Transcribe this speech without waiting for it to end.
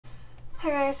Hi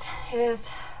guys, it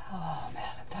is, oh man,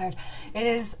 I'm tired. It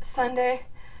is Sunday,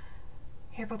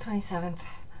 April 27th,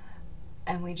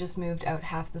 and we just moved out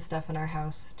half the stuff in our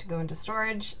house to go into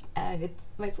storage, and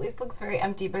my place looks very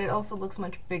empty, but it also looks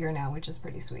much bigger now, which is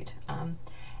pretty sweet.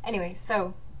 Anyway,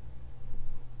 so,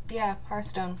 yeah,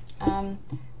 Hearthstone.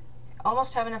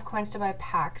 Almost have enough coins to buy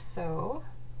packs, so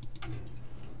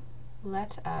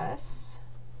let us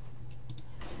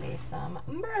play some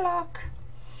Murloc.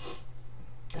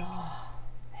 Oh,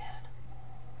 man.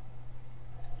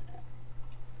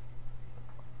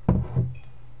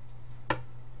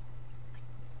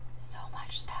 So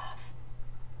much stuff.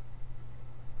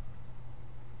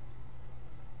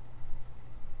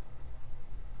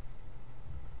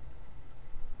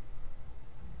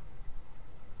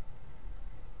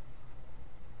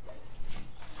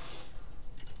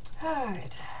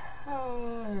 Alright.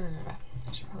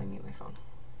 I should probably mute my phone.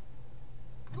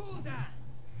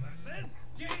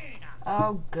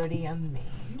 Oh, goody, a mage.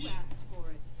 You asked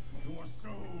for it. Your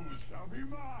soul shall be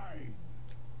mine.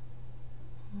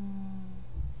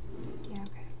 Yeah,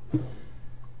 okay.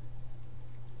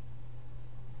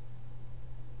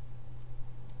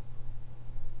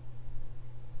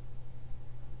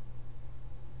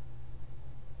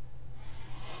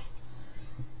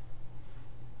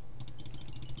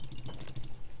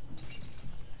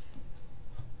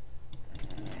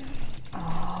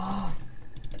 Oh.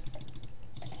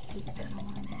 Hate that one.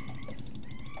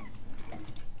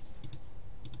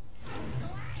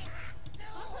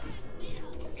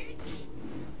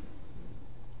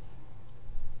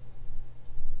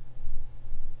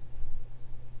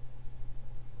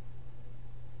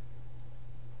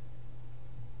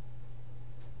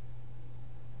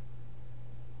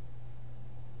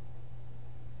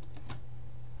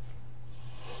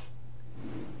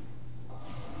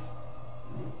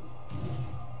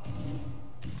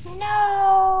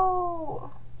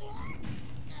 No!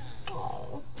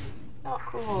 Oh, not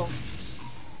cool.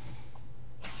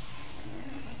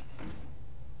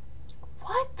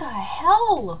 What the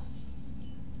hell?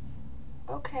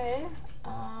 Okay,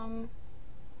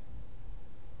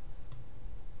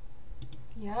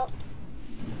 yep.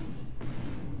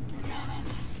 Damn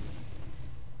it.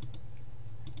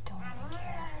 Don't even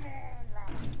care.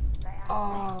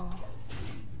 Oh.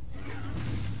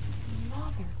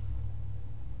 Mother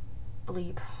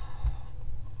bleep.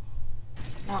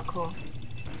 Not cool.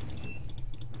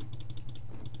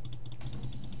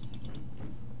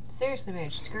 Seriously,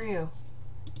 mage, screw you.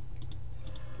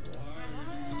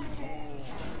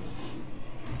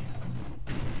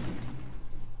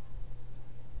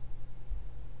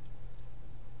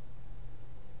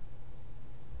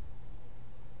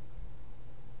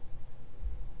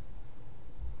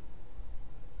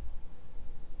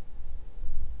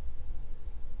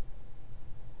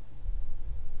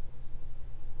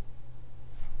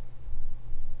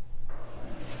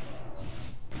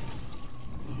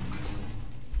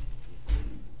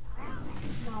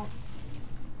 No.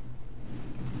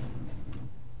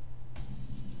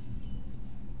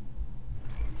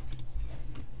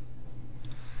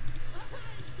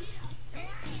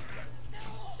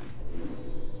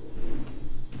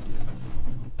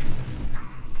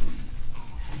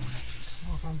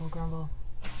 Oh, grumble, grumble.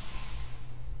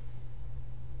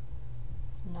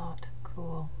 Not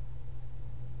cool.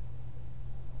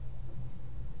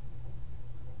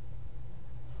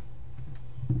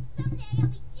 Someday I'll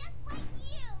be just like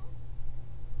you.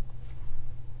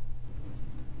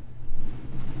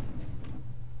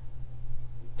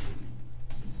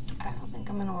 I don't think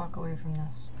I'm gonna walk away from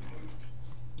this.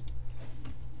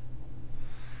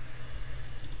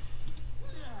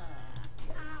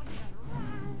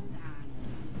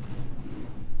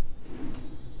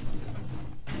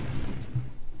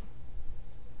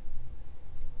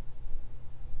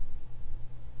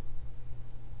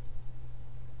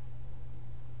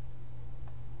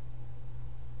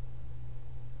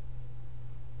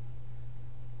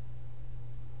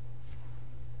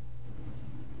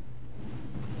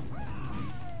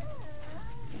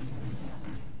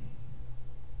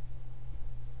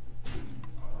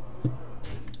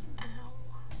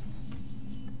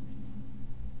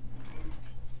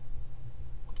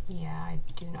 Yeah, I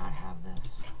do not have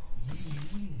this.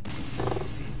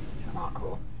 Not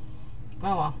cool.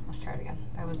 Oh well, let's try it again.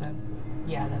 That was a,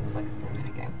 yeah, that was like a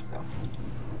 3-minute game, so.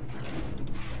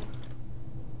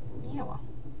 Yeah, well.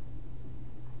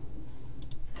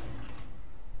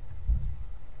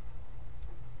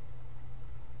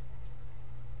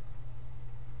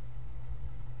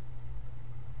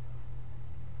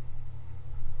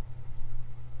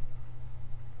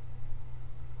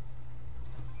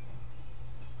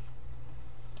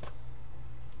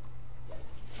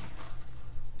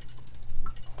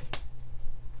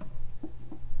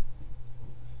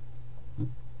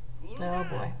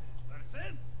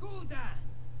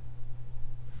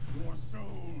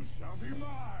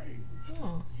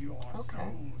 Okay.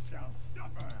 soul shall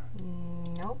suffer.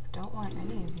 Nope, don't want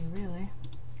any of you really.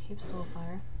 Keep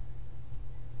Soulfire.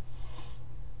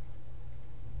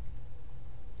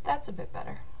 That's a bit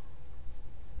better.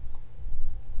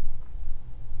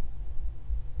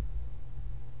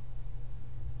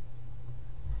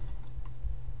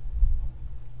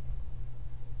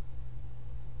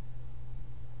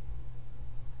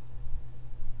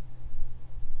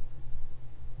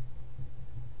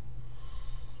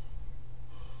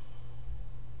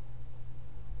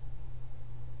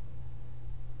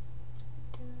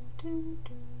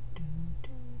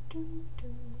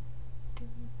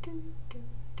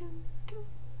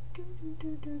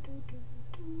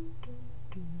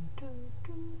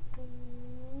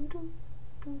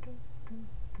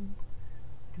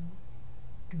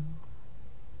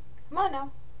 Come on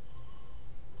now.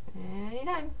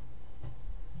 Anytime.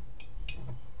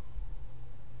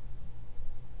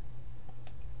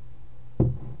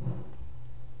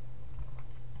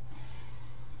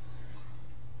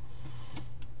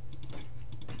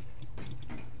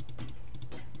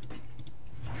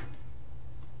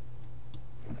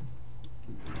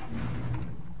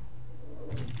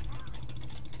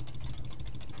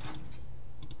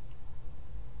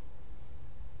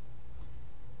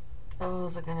 Oh,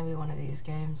 is it gonna be one of these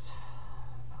games?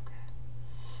 Okay.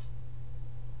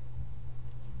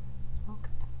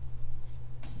 Okay.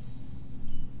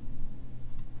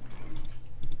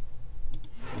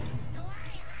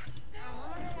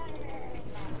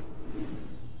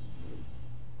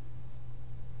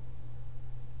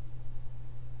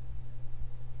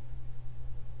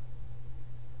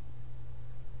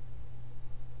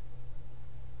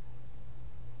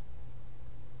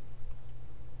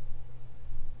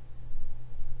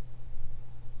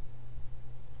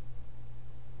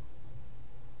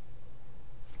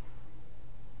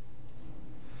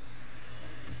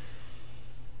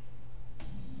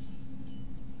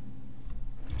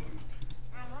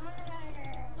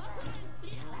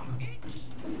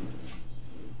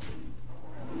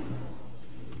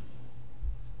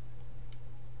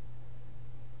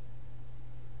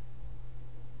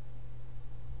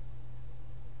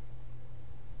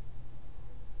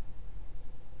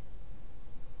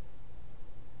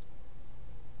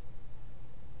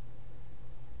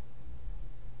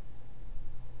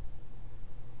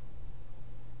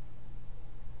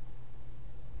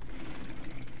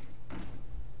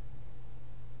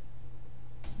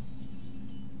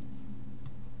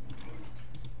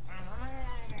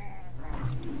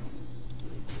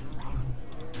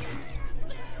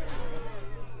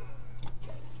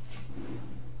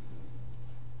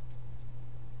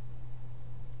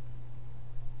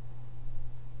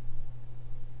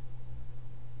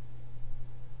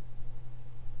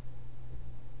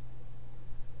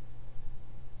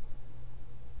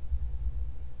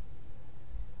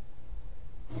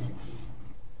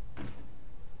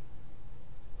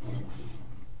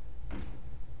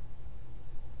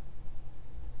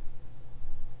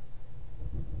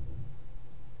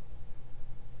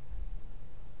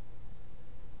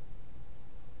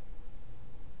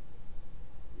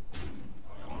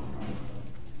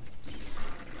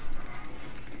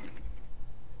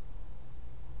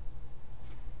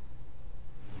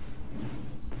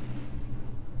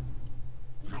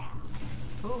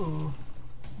 Ooh.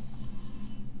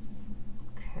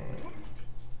 Okay.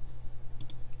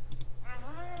 I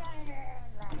wonder.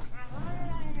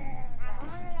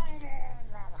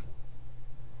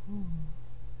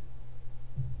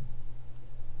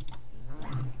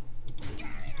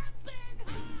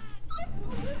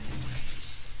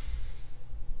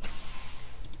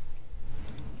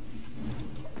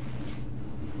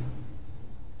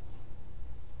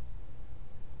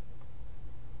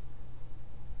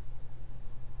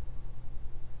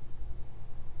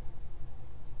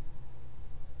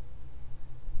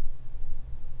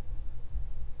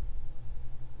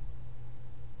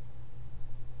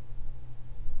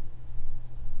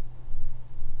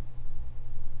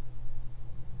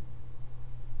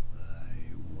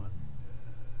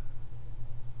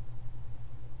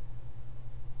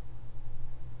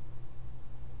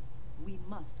 We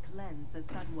must cleanse the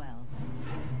Sunwell.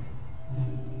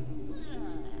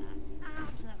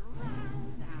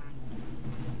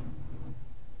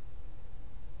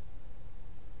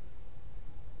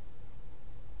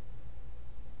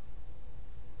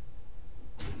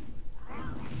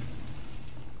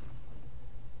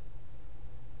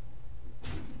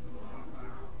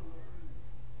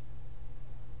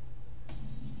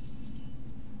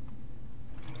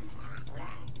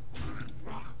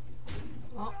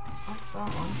 Well, that's that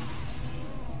one.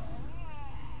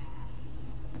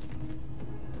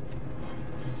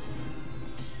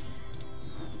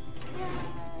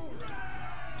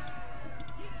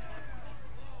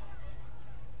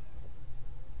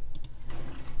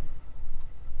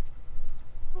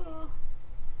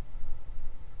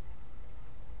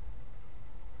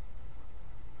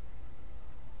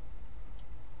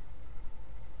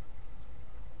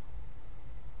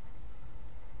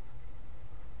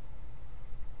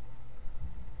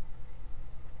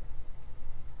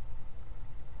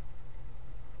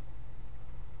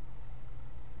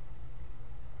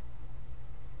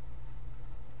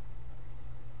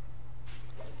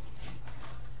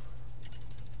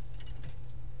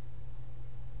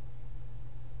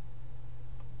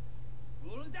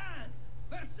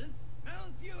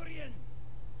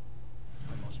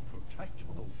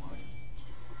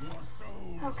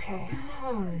 Okay.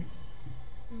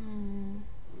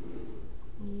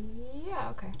 Yeah,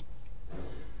 okay.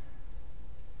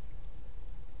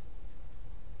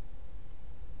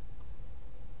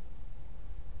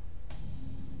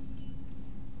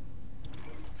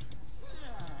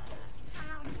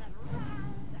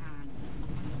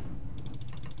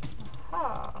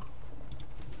 Aha.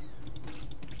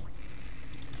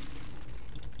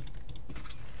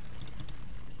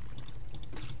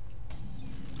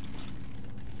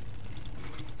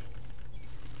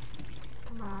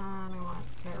 Come on, I want.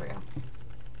 There we go.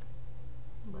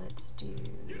 Let's do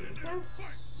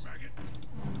this. Maggot.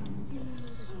 And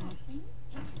this.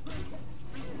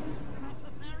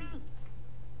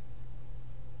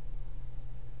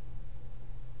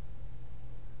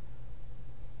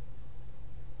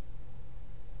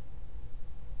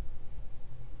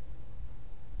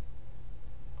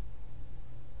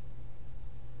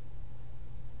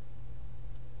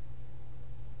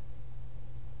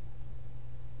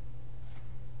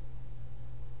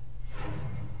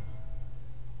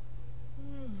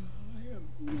 I am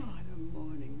not a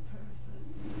morning person.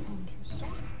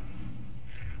 Interesting.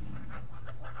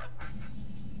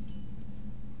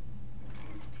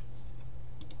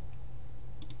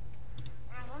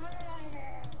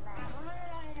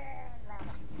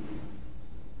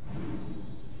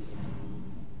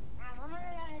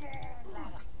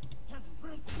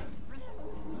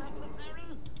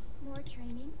 More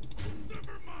training?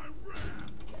 Sever my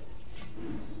wrath.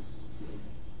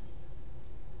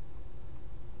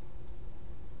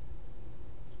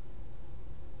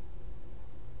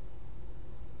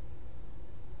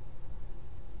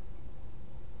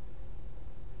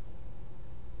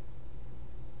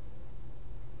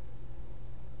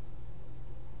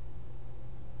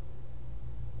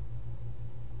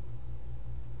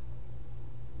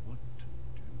 What to do?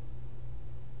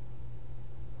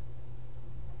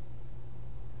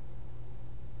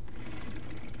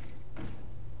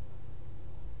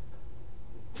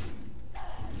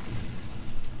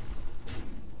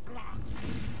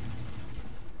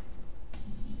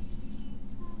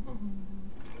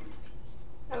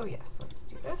 Oh yes, let's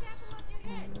do this.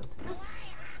 And we'll do this.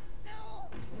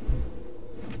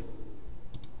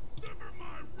 Sever my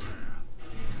wrath.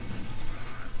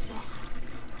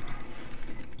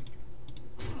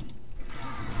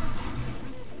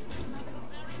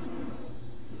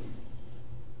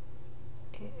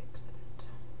 Excellent.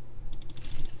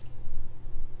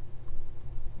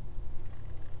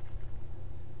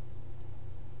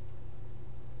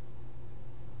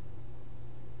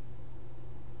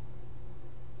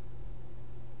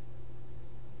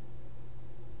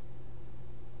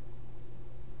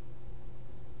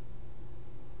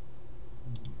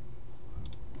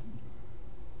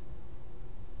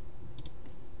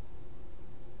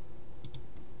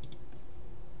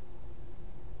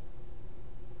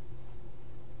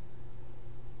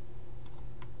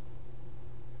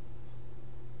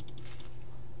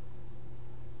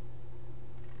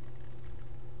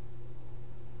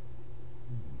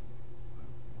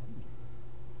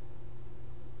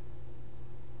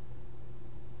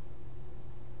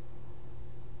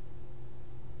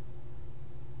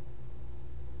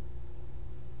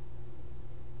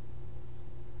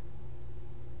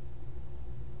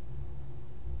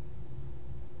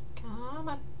 Come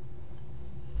on.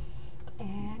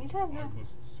 Anytime I now.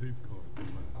 must safeguard the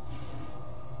land.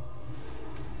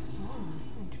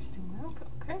 Oh, interesting move.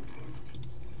 Okay.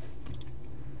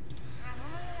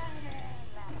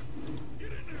 Get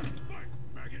in there, fight,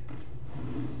 maggot.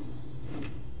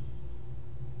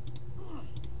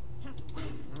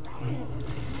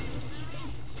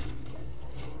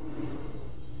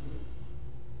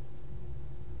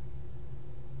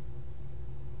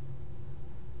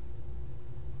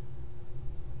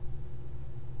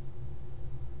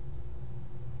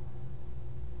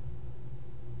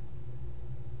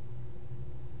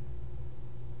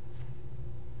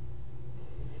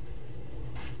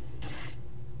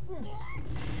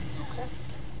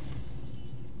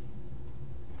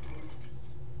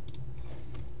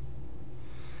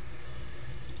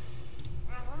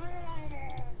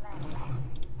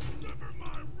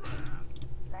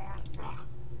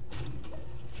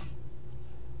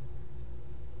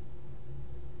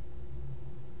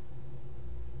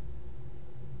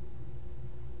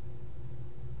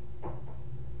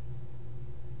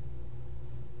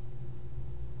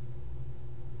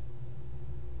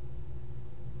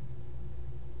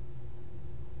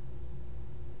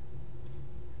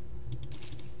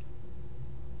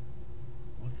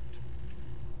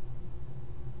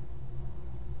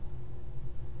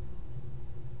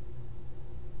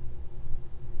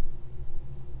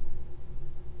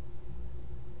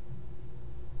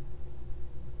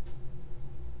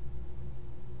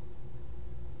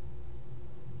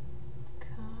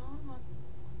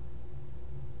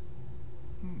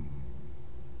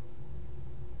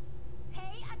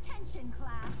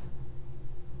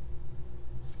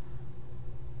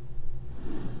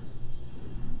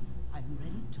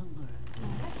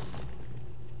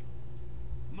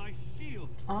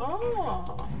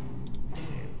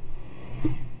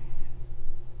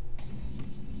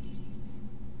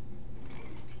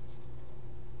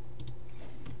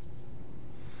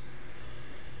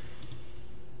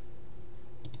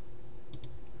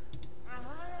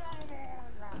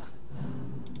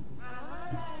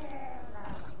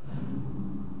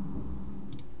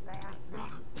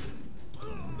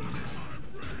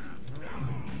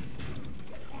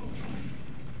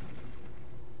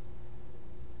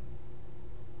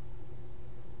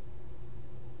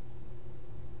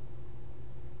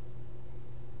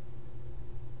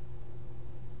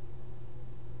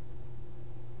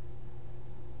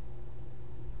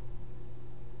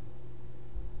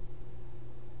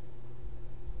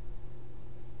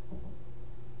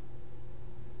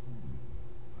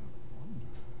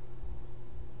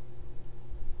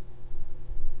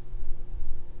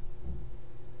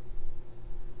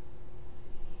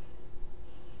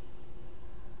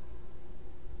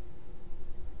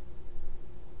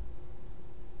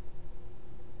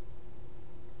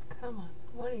 Come on.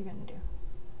 What are you gonna do?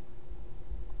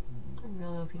 I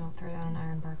really hope you don't throw down an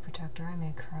iron bark protector. I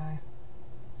may cry.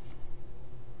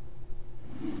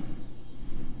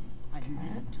 I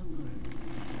meant to learn.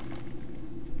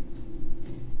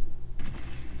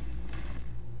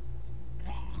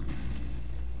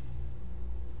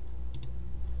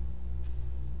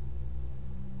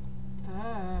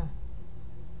 Ah.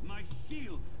 My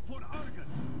shield for Argon.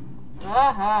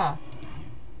 Aha!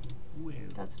 Well,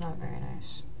 That's not very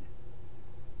nice.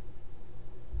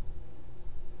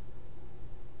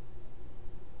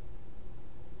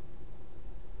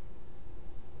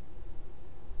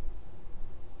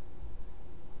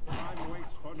 time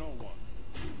waits for no one.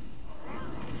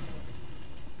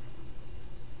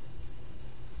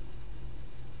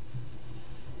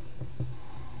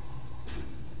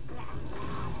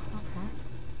 Okay.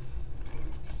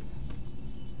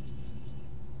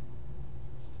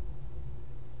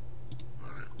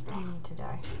 You need to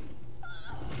die.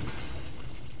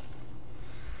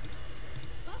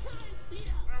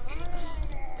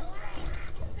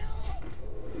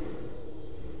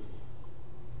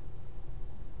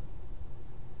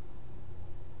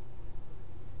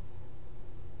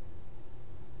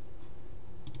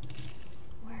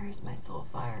 Where is my soul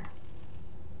fire?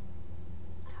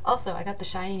 Also, I got the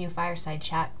shiny new Fireside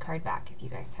Chat card back, if you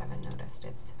guys haven't noticed.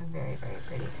 It's very, very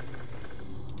pretty.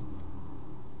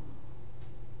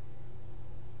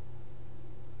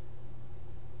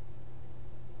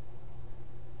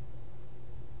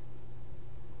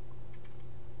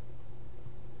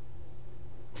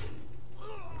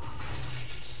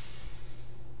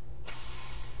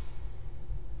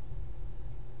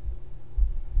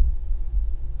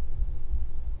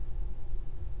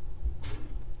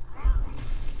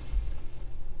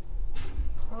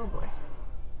 Oh boy.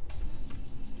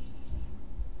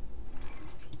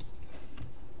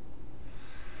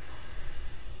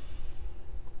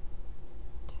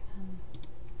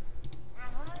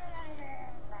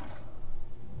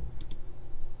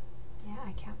 Yeah,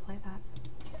 I can't play that.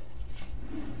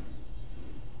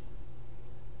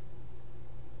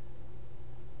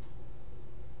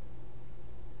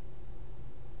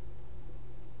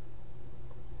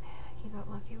 Man, he got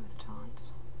lucky with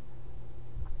taunts.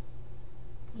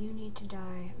 You need to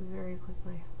die very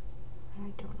quickly. I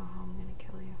don't know how I'm gonna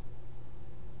kill you.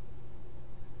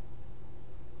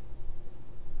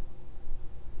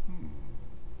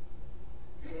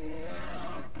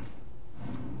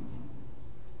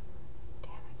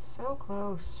 Damn, it's so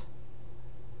close.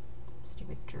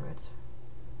 Stupid druids.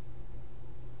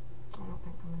 I don't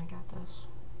think I'm gonna get this.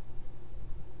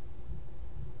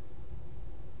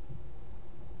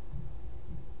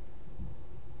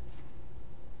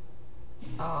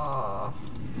 Oh.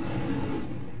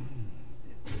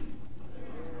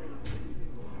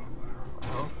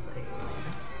 Well played.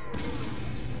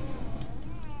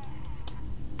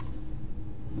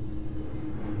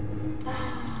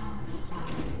 Sad.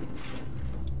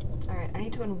 Alright, I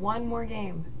need to win one more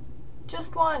game.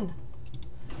 Just one!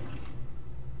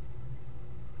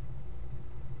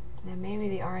 And then maybe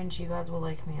the RNG gods will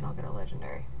like me and I'll get a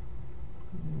legendary.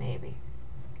 Maybe.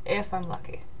 If I'm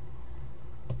lucky.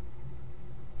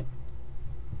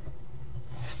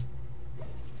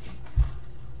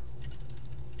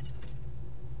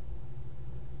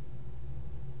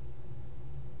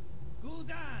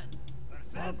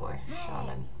 Oh boy,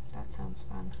 Shaman. That sounds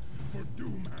fun. For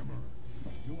Doomhammer,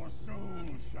 your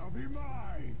soul shall be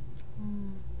mine.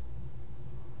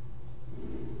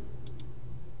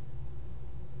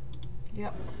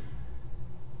 Yep.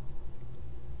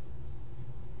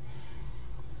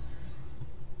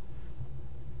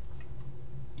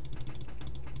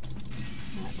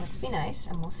 Let's be nice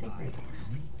and we'll say greetings.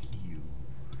 What to do?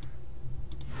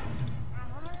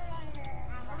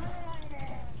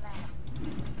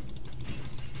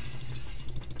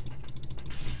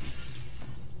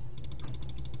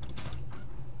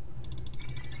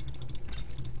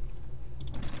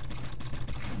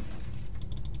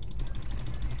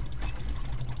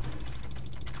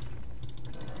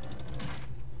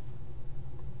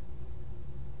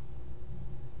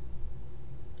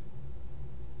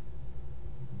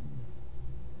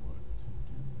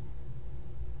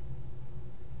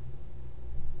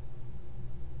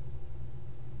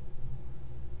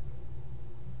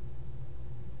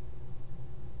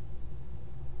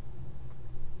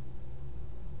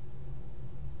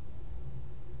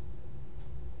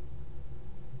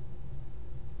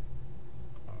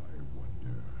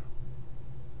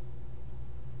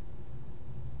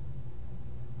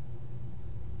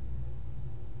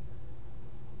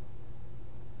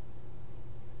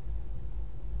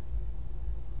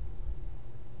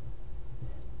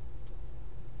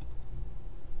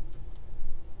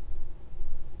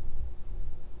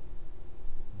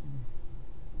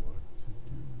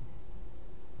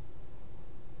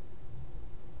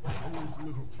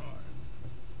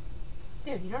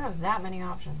 Dude, you don't have that many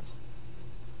options.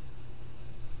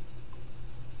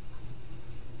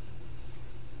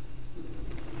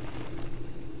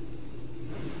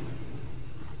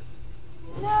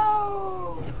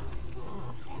 No!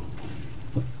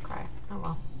 Okay, oh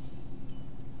well.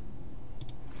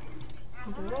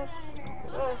 I'll do this,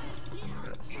 I'll do this, and I'll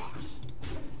do this.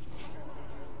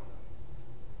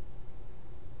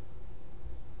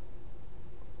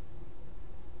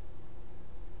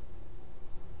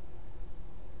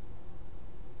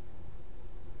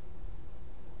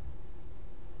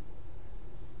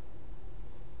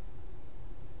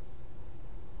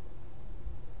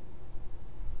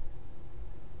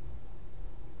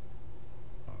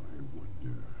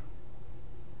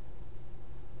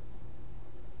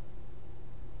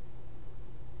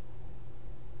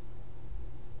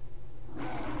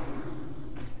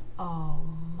 Oh,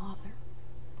 mother.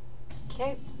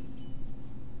 Okay.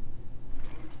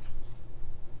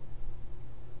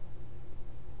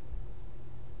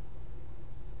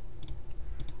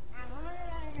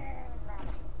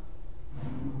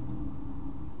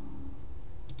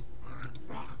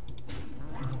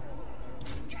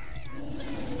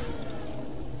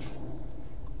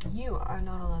 You are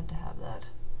not allowed to have that.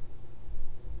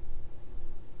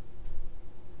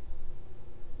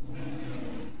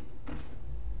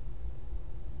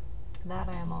 That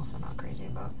I am also not crazy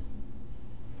about.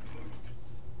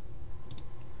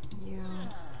 You.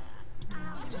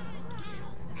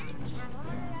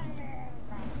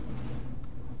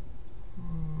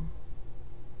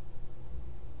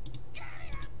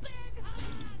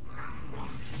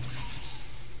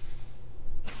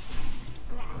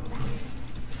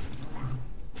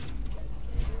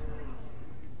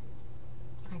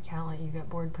 I can't let you get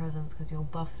board presents because you'll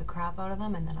buff the crap out of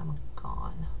them and then I'm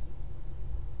gone.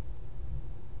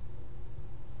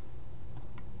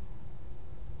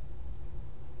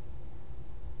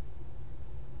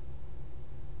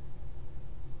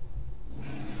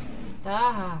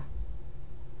 Ah.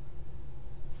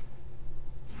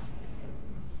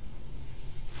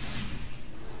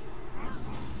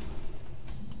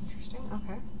 Interesting,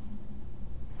 okay.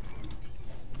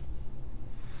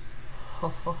 Ho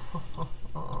ho ho ho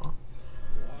ho.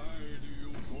 Why do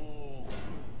you call?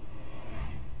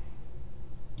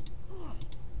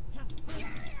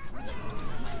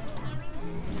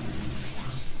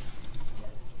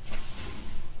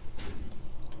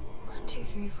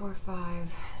 3, 4,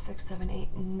 5, 6, 7, 8.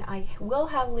 I will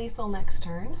have lethal next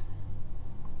turn.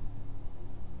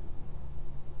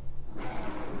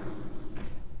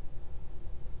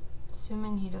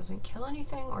 Assuming he doesn't kill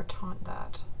anything or taunt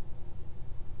that.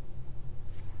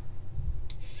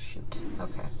 Shoot.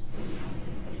 Okay.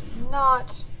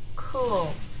 Not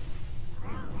cool.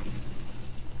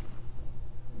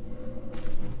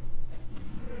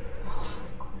 Oh,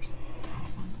 of course it's the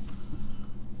taunt one.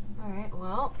 Alright,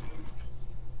 well.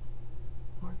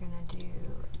 We're gonna do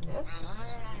this.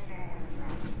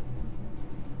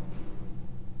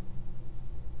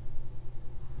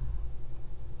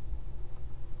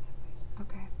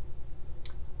 Okay.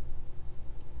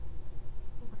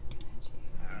 We're gonna do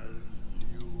As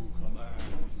you command.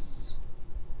 this.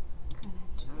 Gonna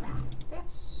do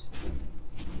this. We're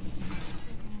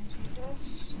gonna do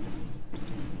this.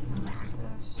 And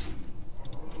this.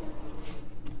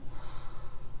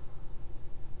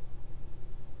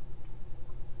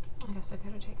 I guess I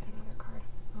could have taken another card.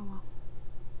 Oh well.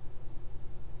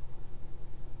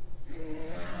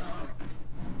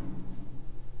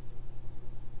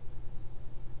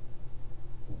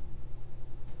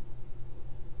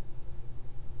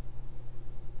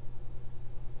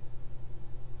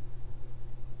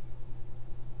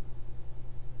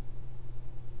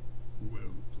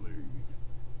 Well played.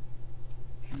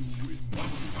 You win.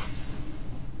 Yes!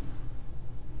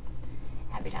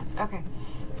 Happy dance. Okay.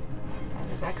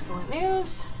 That is excellent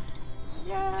news.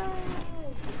 Yay!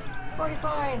 40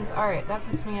 coins. Alright, that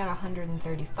puts me at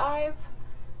 135.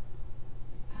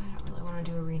 I don't really want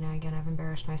to do arena again. I've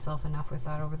embarrassed myself enough with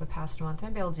that over the past month.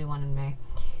 Maybe I'll do one in May.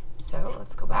 So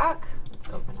let's go back. Let's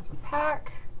open up a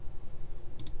pack.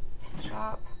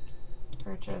 Shop.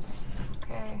 Purchase.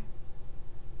 Okay.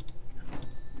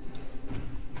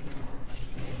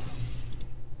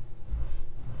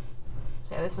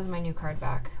 So yeah, this is my new card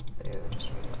back. Boo, just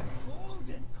regular.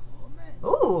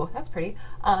 Ooh, that's pretty.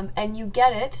 And you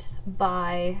get it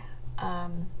by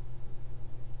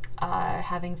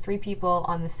having 3 people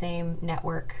on the same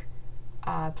network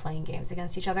playing games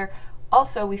against each other.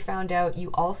 Also, we found out you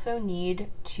also need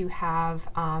to have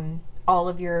all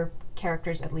of your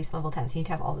characters at least level 10, so you need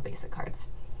to have all the basic cards.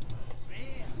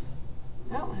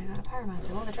 Oh, and I got a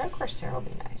Pyromancer. Well, the Dread Corsair will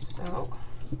be nice, so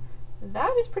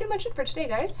that is pretty much it for today,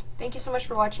 guys. Thank you so much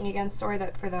for watching again. Sorry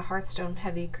that for the Hearthstone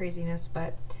heavy craziness,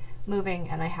 but moving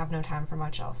and I have no time for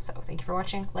much else. So thank you for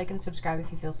watching. Like and subscribe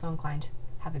if you feel so inclined.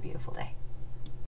 Have a beautiful day.